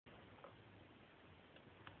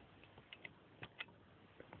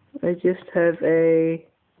I just have a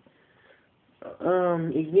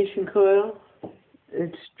ignition coil.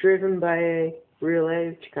 It's driven by a relay,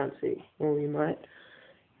 which you can't see. Or you might.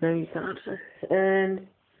 No, you can't. And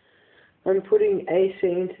I'm putting AC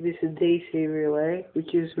into this DC relay,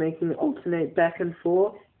 which is making it alternate back and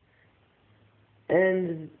forth.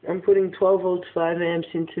 And I'm putting 12 volts 5 amps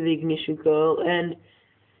into the ignition coil, and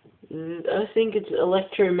I think it's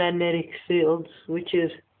electromagnetic fields, which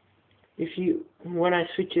is, when I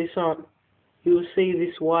switch this on, you will see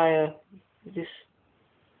this wire, this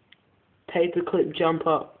paper clip jump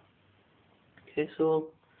up. Okay, so I'll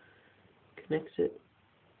connect it.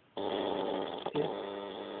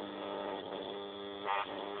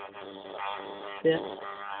 Yeah.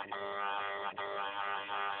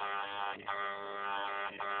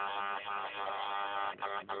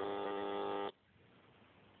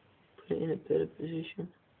 Put it in a better position.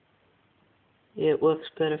 Yeah, it works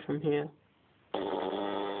better from here.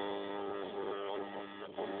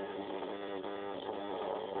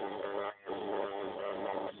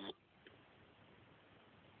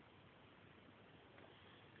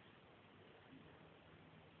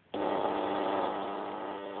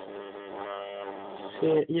 See,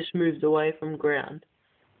 it just moved away from ground.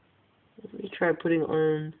 Let me try putting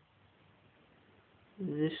on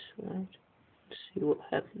this side. See what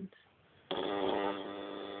happens.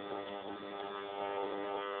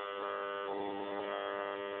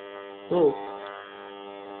 Oh.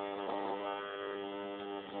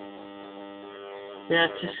 Now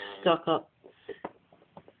it's just stuck up.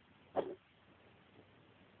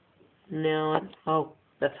 Now oh,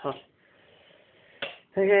 that's hot.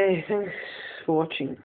 Okay, thanks for watching.